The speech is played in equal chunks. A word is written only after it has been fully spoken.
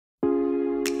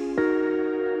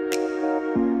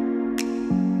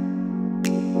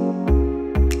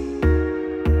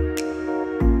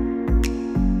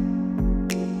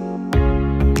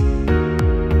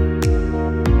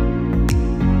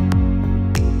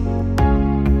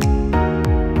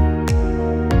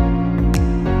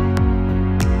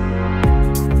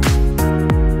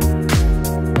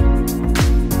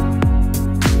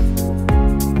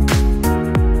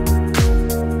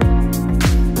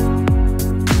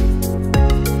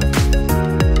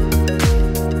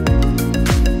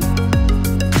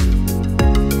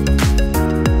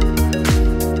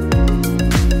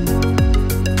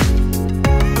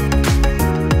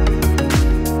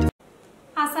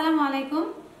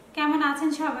কেমন আছেন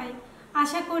সবাই?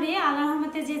 আশা করি আল্লাহর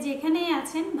রহমতে যে যেখানেই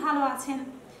আছেন ভালো আছেন।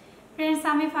 ফ্রেন্ডস,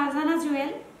 আমি ফারজানা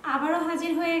জুয়েল আবারও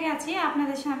হাজির হয়ে গেছি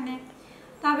আপনাদের সামনে।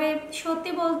 তবে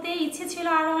সত্যি বলতে ইচ্ছে ছিল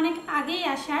আরও অনেক আগেই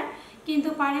আসার, কিন্তু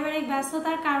পারিবারিক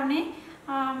ব্যস্ততার কারণে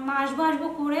আসবো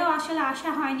করেও আসলে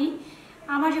আসা হয়নি।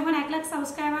 আমার যখন 1 লাখ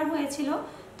সাবস্ক্রাইবার হয়েছিল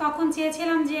তখন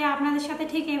চেয়েছিলাম যে আপনাদের সাথে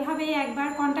ঠিক এভাবেই একবার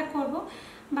কন্ট্যাক্ট করব,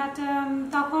 বাট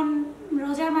তখন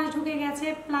রোজার মাস ঢুকে গেছে,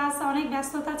 প্লাস অনেক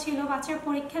ব্যস্ততা ছিল, বাচ্চার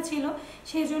পরীক্ষা ছিল,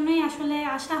 সেই জন্যই আসলে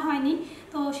আসা হয়নি।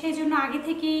 তো সেই জন্য আগে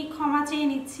থেকেই ক্ষমা চেয়ে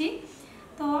নিচ্ছি।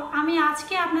 তো আমি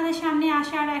আজকে আপনাদের সামনে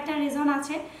আসার একটা রিজন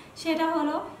আছে, সেটা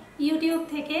হলো ইউটিউব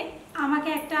থেকে আমাকে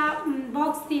একটা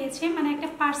বক্স দিয়েছে, মানে একটা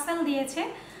পার্সেল দিয়েছে।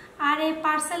 আর এই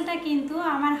পার্সেলটা কিন্তু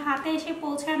আমার হাতে এসে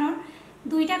পৌঁছানোর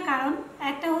দুইটা কারণ।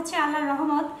 একটা হচ্ছে আল্লাহর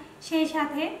রহমত, সেই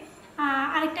সাথে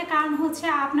আরেকটা কারণ হচ্ছে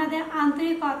আপনাদের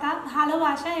আন্তরিকতা,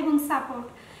 ভালোবাসা এবং সাপোর্ট।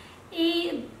 এই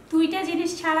দুইটা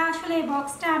জিনিস ছাড়া আসলে এই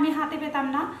বক্সটা আমি হাতে পেতাম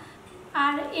না।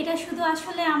 আর এটা শুধু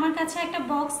আসলে আমার কাছে একটা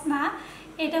বক্স না,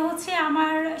 এটা হচ্ছে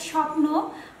আমার স্বপ্ন,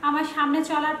 আমার সামনে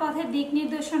চলার পথের দিক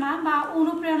নির্দেশনা বা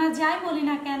অনুপ্রেরণা, যাই বলি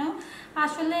না কেন।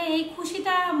 আসলে এই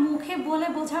খুশিটা মুখে বলে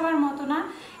বোঝাবার মতো না,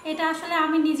 এটা আসলে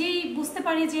আমি নিজেই বুঝতে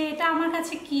পারি যে এটা আমার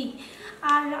কাছে কি।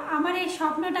 আর আমার এই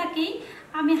স্বপ্নটাকেই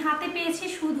আমি হাতে পেয়েছি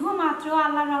শুধুমাত্র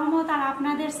আল্লাহর রহমত আর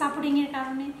আপনাদের সাপোর্টিংয়ের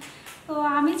কারণে। তো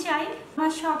আমি চাই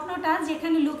আমার স্বপ্নটা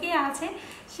যেখানে লুকিয়ে আছে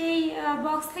সেই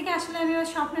বক্স থেকে আসলে আমি ওই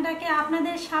স্বপ্নটাকে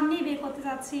আপনাদের সামনেই বের করতে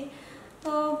যাচ্ছি।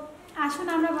 তো আসুন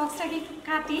আমরা বক্সটাকে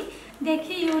কাটি,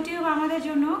 দেখি ইউটিউব আমাদের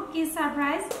জন্য কি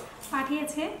সারপ্রাইজ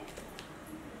পাঠিয়েছে।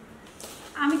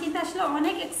 আমি কিন্তু আসলে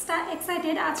অনেক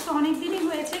এক্সাইটেড, আজকে অনেক দিনই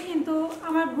হয়েছে, কিন্তু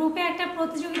আমার গ্রুপে একটা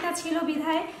প্রতিযোগিতা ছিল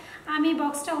বিধায় আমি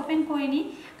বক্সটা ওপেন করিনি,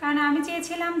 কারণ আমি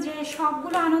চেয়েছিলাম যে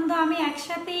সবগুলো আনন্দ আমি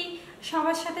একসাথেই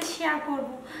সবার সাথে শেয়ার করব।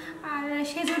 আর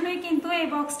সেজন্যই কিন্তু এই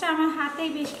বক্সটা আমার হাতে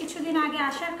বেশ কিছুদিন আগে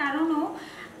আসার কারণও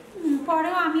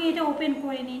পরেও আমি এটা ওপেন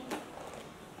করিনি।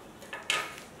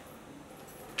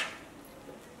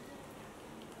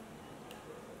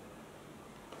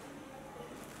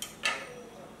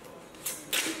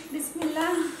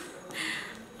 বিসমিল্লাহ।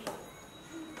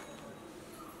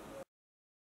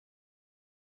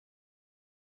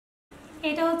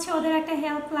 এটা হচ্ছে ওদের একটা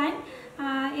হেল্পলাইন।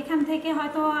 এখান থেকে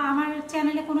হয়তো আমার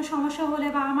চ্যানেলে কোনো সমস্যা হলে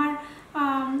বা আমার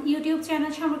ইউটিউব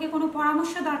চ্যানেল সম্পর্কে কোনো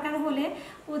পরামর্শ দরকার হলে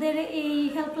ওদের এই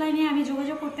হেল্পলাইনে আমি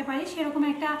যোগাযোগ করতে পারি, সেরকম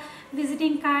একটা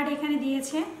ভিজিটিং কার্ড এখানে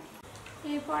দিয়েছে।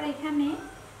 এরপর এখানে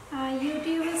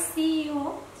ইউটিউবের সিইও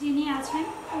যিনি আছেন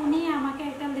উনি আমাকে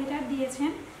একটা লেটার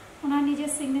দিয়েছেন, ওনার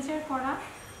নিজের সিগনেচার করা,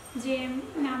 যে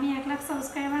আমি 1 লাখ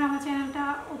সাবস্ক্রাইবার আমার চ্যানেলটা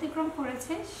অতিক্রম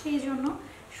করেছে, সেই জন্য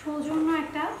সৌজন্য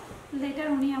একটা লেটার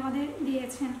উনি আমাদের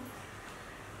দিয়েছেন।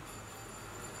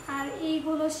 আর এই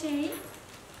হলো সেই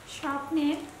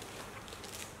স্বপ্নের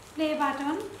প্লে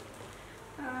বাটন।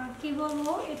 কি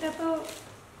বলবো, এটা তো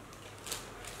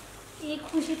এই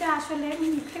খুশিটা আসলে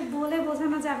মুখে বলে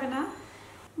বোঝানো যাবে না,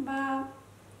 বা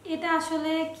এটা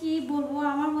আসলে কি বলবো,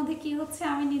 আমার মধ্যে কি হচ্ছে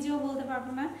আমি নিজেও বলতে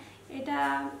পারবো না। এটা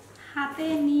হাতে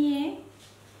নিয়ে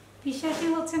বিশ্বাসই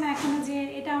হচ্ছে না এখনো যে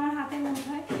এটা আমার হাতের মধ্যে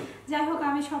হয়। যাই হোক,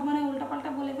 আমি সব মানে উল্টাপাল্টা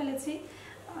বলে ফেলেছি,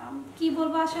 কি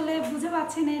বলবো আসলে বুঝে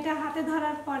পাচ্ছি না এটা হাতে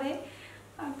ধরার পরে।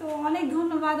 তো অনেক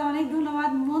ধন্যবাদ, অনেক ধন্যবাদ,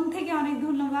 মন থেকে অনেক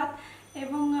ধন্যবাদ।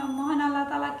 এবং মহান আল্লাহ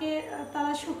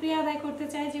তাআলার শুকরিয়া আদায় করতে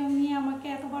চাই যে উনি আমাকে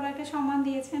এত বড় একটা সম্মান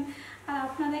দিয়েছেন। আর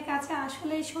আপনাদের কাছে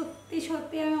আসলে সত্যি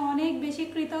সত্যি আমি অনেক বেশি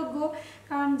কৃতজ্ঞ,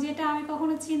 কারণ যেটা আমি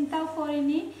কখনো চিন্তাও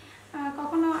করিনি,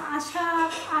 কখনো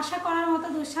আশা করার মতো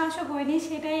দুঃসাহসও করিনি,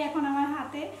 সেটাই এখন আমার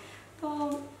হাতে। তো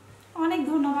অনেক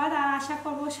ধন্যবাদ, আর আশা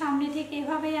করব সামনে ঠিক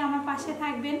এভাবেই আমার পাশে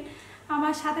থাকবেন,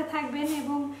 আমার সাথে থাকবেন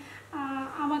এবং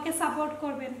আমাকে সাপোর্ট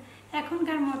করবেন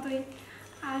এখনকার মতোই।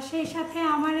 আর সেই সাথে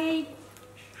আমার এই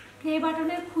প্লে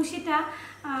বাটনের খুশিটা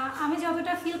আমি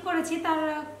যতটা ফিল করেছি তার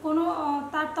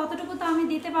ততটুকু তো আমি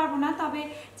দিতে পারবো না, তবে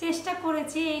চেষ্টা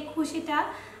করেছি এই খুশিটা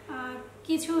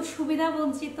কিছু সুবিধা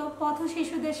বঞ্চিত পথ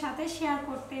শিশুদের সাথে শেয়ার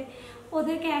করতে,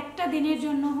 ওদেরকে একটা দিনের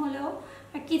জন্য হলেও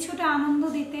কিছুটা আনন্দ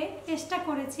দিতে চেষ্টা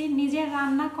করেছি, নিজের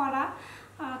রান্না করা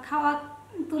খাওয়া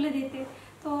তুলে দিতে।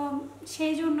 তো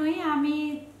সেই জন্যই আমি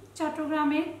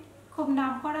চট্টগ্রামের খুব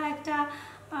নামকরা একটা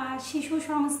শিশু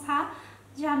সংস্থা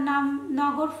যার নাম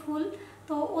নগর ফুল,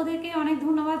 তো ওদেরকে অনেক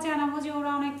ধন্যবাদ জানাবো যে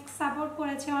ওরা অনেক সাপোর্ট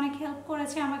করেছে, অনেক হেল্প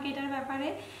করেছে আমাকে এটার ব্যাপারে।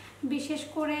 বিশেষ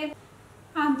করে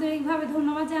আন্তরিকভাবে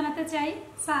ধন্যবাদ জানাতে চাই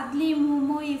সাদলি,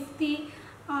 মোমো, ইফতি,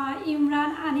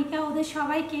 ইমরান, আনিকা, ওদের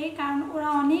সবাইকে, কারণ ওরা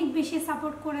অনেক বেশি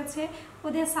সাপোর্ট করেছে।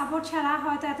 ওদের সাপোর্ট ছাড়া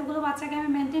হয়তো এতগুলো বাচ্চাকে আমি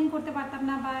মেনটেন করতে পারতাম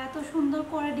না, বা এত সুন্দর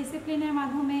করে ডিসিপ্লিনের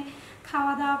মাধ্যমে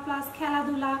খাওয়া দাওয়া প্লাস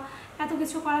খেলাধুলা এত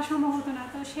কিছু করা সম্ভব হতো না।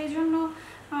 তো সেই জন্য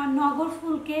নগর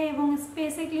ফুলকে এবং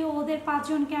স্পেসিক্যালি ওদের 5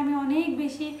 জনকে আমি অনেক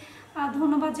বেশি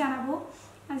ধন্যবাদ জানাবো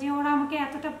যে ওরা আমাকে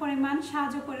এতটা পরিমাণ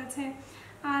সাহায্য করেছে।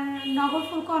 আর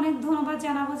নগরফুলকে অনেক ধন্যবাদ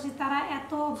জানাবো যে তারা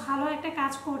এত ভালো একটা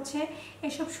কাজ করছে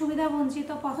এসব সুবিধা বঞ্চিত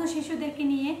পথ শিশুদেরকে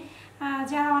নিয়ে,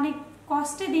 যারা অনেক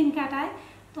কষ্টে দিন কাটায়।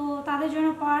 তো তাদের জন্য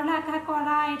পড়ালেখা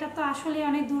করা এটা তো আসলে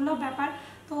অনেক দুর্লভ ব্যাপার।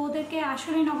 তো ওদেরকে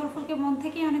আসলে নগরফুলকে মন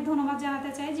থেকেই অনেক ধন্যবাদ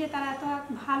জানাতে চাই যে তারা এত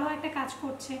ভালো একটা কাজ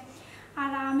করছে।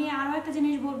 আর আমি আরও একটা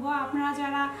জিনিস বলবো, আপনারা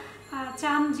যারা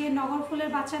চান যে নগরফুলের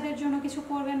বাচ্চাদের জন্য কিছু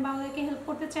করবেন বা ওদেরকে হেল্প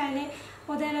করতে চাইলে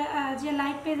ওদের যে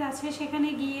লাইভ পেজ আছে সেখানে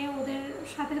গিয়ে ওদের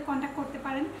সাথে কন্ট্যাক্ট করতে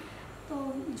পারেন। তো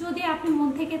যদি আপনি মন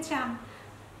থেকে চান,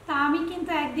 তা আমি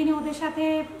কিন্তু একদিনে ওদের সাথে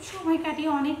সময় কাটিয়ে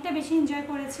অনেকটা বেশি এনজয়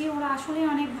করেছি। ওরা আসলেই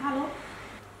অনেক ভালো।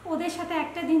 ওদের সাথে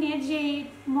একটা দিনের যে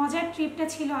মজার ট্রিপটা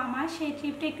ছিল আমার, সেই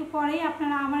ট্রিপটা একটু পরেই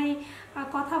আপনারা আমার এই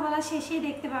কথা বলা শেষেই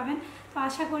দেখতে পাবেন। তো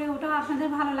আশা করি ওটাও আপনাদের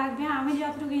ভালো লাগবে। আমি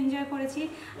যতটুকু এনজয় করেছি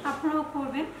আপনারাও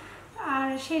করবেন। আর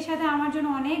সেই সাথে আমার জন্য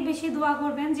অনেক বেশি দোয়া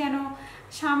করবেন যেন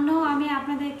সামনেও আমি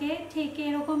আপনাদেরকে ঠিক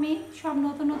এরকমই সব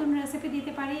নতুন নতুন রেসিপি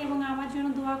দিতে পারি, এবং আমার জন্য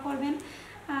দোয়া করবেন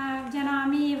যেন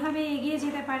আমি এভাবে এগিয়ে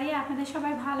যেতে পারি আপনাদের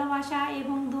সবাই ভালোবাসা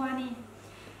এবং দোয়া নিয়ে।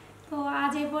 তো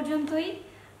আজ এ পর্যন্তই,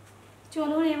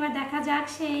 চলুন এবার দেখা যাক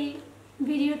সেই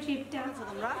ভিডিও ট্রিপটা।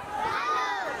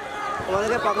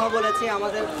 তোমাদেরকে কথা বলেছি,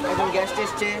 আমাদের একজন গেস্ট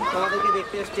এসছে, তোমাদেরকে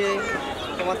দেখতে এসছে,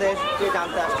 তোমাদেরকে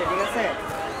জানতে আসছে, ঠিক আছে?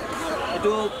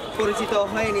 একটু পরিচিত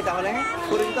হয়নি, তাহলে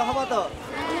পরিচিত হবো তো?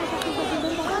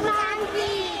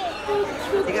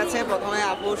 ঠিক আছে, প্রথমে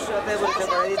আপুর সাথে পরিচয়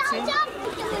করে দিচ্ছি।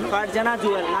 ফারজানা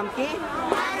জুয়েল। নাম কি?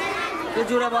 তুই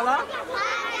জুড়ে বলো।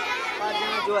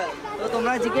 ফারজানা জুয়েল। তো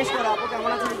তোমরা জিজ্ঞেস করো আপু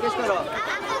কেমন আছে, জিজ্ঞেস করো।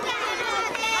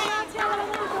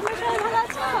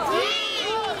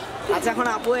 আচ্ছা, এখন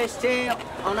আপু এসছে,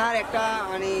 ওনার একটা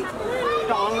মানে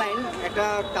একটা অনলাইন একটা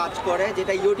কাজ করে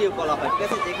যেটা ইউটিউব বলা হয়, ঠিক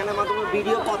আছে? যেখানে মাধ্যমে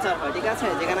ভিডিও প্রচার হয়, ঠিক আছে?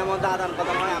 যেখানে মধ্যে আদান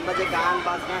প্রদান হয়, আমরা যে গান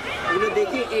বাজনা এগুলো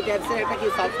দেখি, এই টাইপসের একটা কি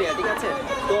সফটওয়্যার, ঠিক আছে?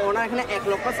 তো ওনার এখানে 1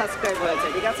 লক্ষ সাবস্ক্রাইব হয়েছে,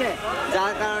 ঠিক আছে?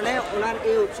 যার কারণে ওনার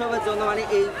এই উৎসবের জন্য মানে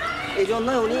এই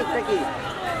জন্যই উনি একটা কি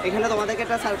এখানে তোমাদেরকে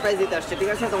একটা সারপ্রাইজ দিতে আসছে, ঠিক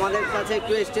আছে? তোমাদের কাছে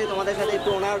একটু এসছে, তোমাদের সাথে একটু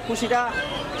ওনার খুশিটা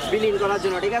বিলীন করার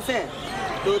জন্য, ঠিক আছে?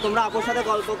 তো তোমরা আপুর সাথে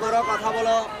গল্প করো, কথা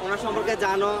বলো, ওনার সম্পর্কে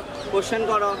জানো, কোশ্চেন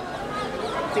করো,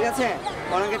 ঠিক আছে?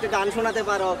 ওনাকে একটু গান শোনাতে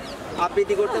পারো,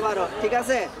 আবৃত্তি করতে পারো, ঠিক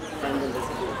আছে?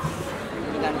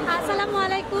 আসসালামু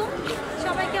আলাইকুম,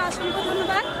 সবাইকে অসংখ্য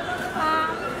ধন্যবাদ।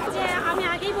 যে আমি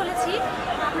আগেই বলেছি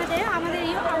আপনাদের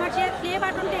আমার যে প্লে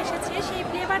বাটনটা এসেছে সেই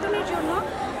প্লে বাটনের জন্য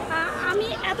আমি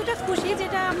এতটা খুশি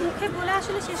যেটা মুখে বলে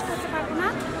আসলে শেষ করতে পারবো না।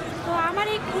 তো আমার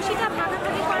এই খুশিটা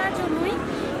ভাগাভাগি করার জন্যই,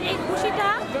 এই খুশিটা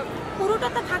পুরোটা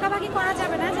তো ভাগাভাগি করা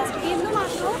যাবে না, জাস্ট বিন্দু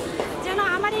মাত্র, যেন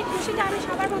আমার এই খুশিটা আমি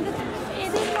সবার মধ্যে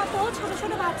এদের মতো ছোটো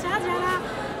ছোটো বাচ্চা যারা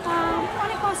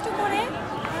অনেক কষ্ট করে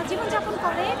জীবনযাপন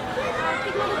করে,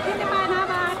 ঠিকমতো খেতে পায় না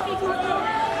বা ঠিকমতো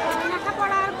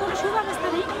লেখাপড়ার কোনো সুব্যবস্থা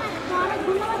নেই। তো আমি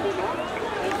ধন্যবাদ দিব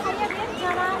এই ভাইয়াদের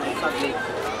যারা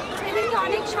এদেরকে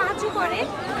অনেক সাহায্য করে।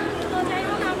 তো যাই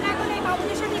হোক, আমরা এখন এই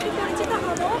বাবুদের সাথে একটু পরিচিত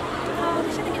হবো,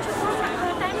 ওদের সাথে কিছু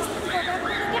টাইম স্পেন্ড করবো,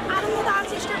 ওদেরকে আনন্দ দেওয়ার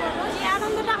চেষ্টা করবো, যে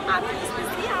আনন্দটা আরও